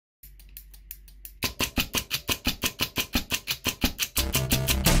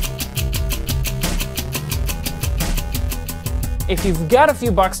If you've got a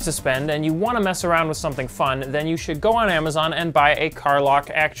few bucks to spend and you want to mess around with something fun, then you should go on Amazon and buy a car lock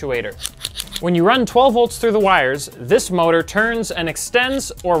actuator. When you run 12 volts through the wires, this motor turns and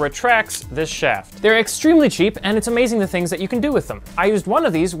extends or retracts this shaft. They're extremely cheap, and it's amazing the things that you can do with them. I used one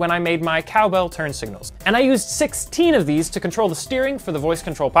of these when I made my cowbell turn signals, and I used 16 of these to control the steering for the voice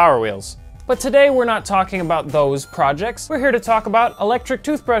control Power Wheels. But today we're not talking about those projects. We're here to talk about electric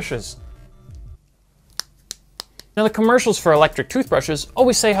toothbrushes. Now, the commercials for electric toothbrushes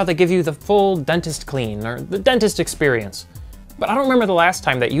always say how they give you the full dentist clean, or the dentist experience. But I don't remember the last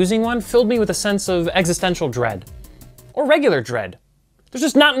time that using one filled me with a sense of existential dread. Or regular dread. There's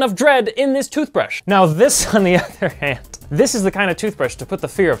just not enough dread in this toothbrush. Now this, on the other hand, this is the kind of toothbrush to put the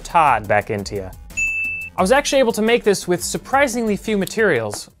fear of Todd back into you. I was actually able to make this with surprisingly few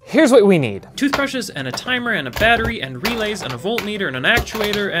materials. Here's what we need. Toothbrushes and a timer and a battery and relays and a voltmeter and an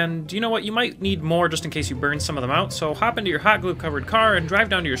actuator, and you know what, you might need more just in case you burn some of them out, so hop into your hot glue covered car and drive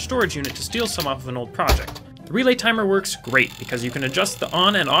down to your storage unit to steal some off of an old project. The relay timer works great because you can adjust the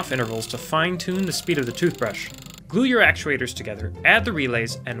on and off intervals to fine-tune the speed of the toothbrush. Glue your actuators together, add the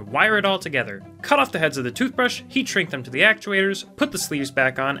relays, and wire it all together. Cut off the heads of the toothbrush, heat shrink them to the actuators, put the sleeves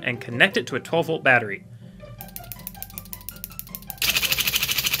back on, and connect it to a 12-volt battery.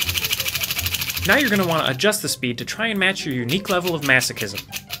 Now you're going to want to adjust the speed to try and match your unique level of masochism.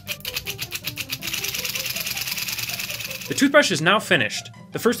 The toothbrush is now finished.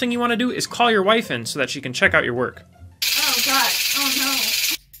 The first thing you want to do is call your wife in so that she can check out your work. Oh God, oh no.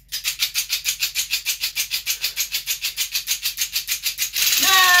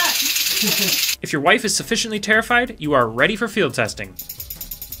 Ah! If your wife is sufficiently terrified, you are ready for field testing.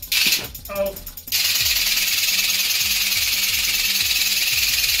 Oh.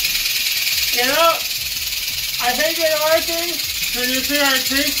 You know, I think in working, can you see our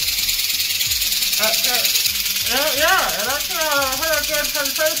teeth? Yeah, it actually had a good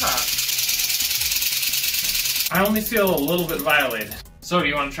sensation. I only feel a little bit violated. So, do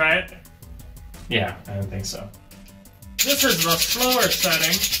you want to try it? Yeah, I don't think so. This is the slower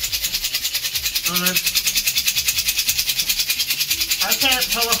setting. I can't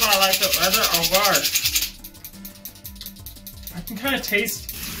tell if I like it better or worse. I can kind of taste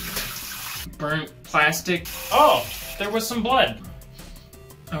burnt plastic. Oh, there was some blood.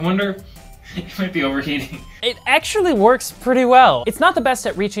 I wonder, it might be overheating. It actually works pretty well. It's not the best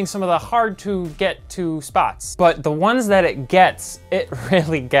at reaching some of the hard to get to spots, but the ones that it gets, it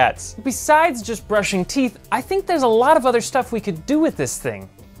really gets. Besides just brushing teeth, I think there's a lot of other stuff we could do with this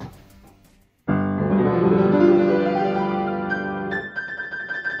thing.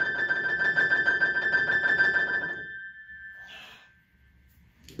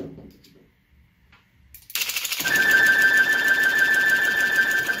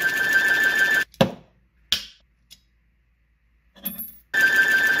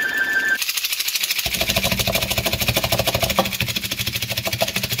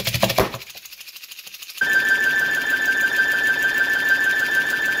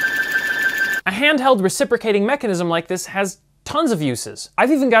 A handheld reciprocating mechanism like this has tons of uses.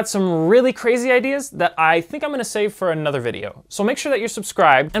 I've even got some really crazy ideas that I think I'm gonna save for another video. So make sure that you're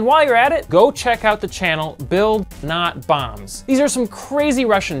subscribed, and while you're at it, go check out the channel Build Not Bombs. These are some crazy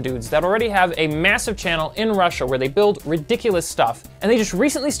Russian dudes that already have a massive channel in Russia where they build ridiculous stuff, and they just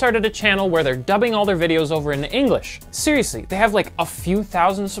recently started a channel where they're dubbing all their videos over into English. Seriously, they have like a few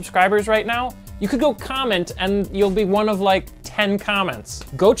thousand subscribers right now. You could go comment and you'll be one of like 10 comments.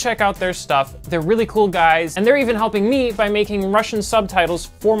 Go check out their stuff. They're really cool guys, and they're even helping me by making Russian subtitles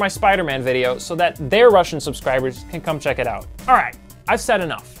for my Spider-Man video so that their Russian subscribers can come check it out. All right, I've said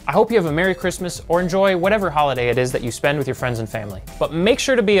enough. I hope you have a Merry Christmas or enjoy whatever holiday it is that you spend with your friends and family. But make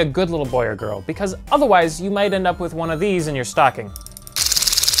sure to be a good little boy or girl, because otherwise you might end up with one of these in your stocking.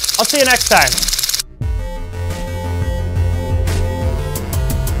 I'll see you next time.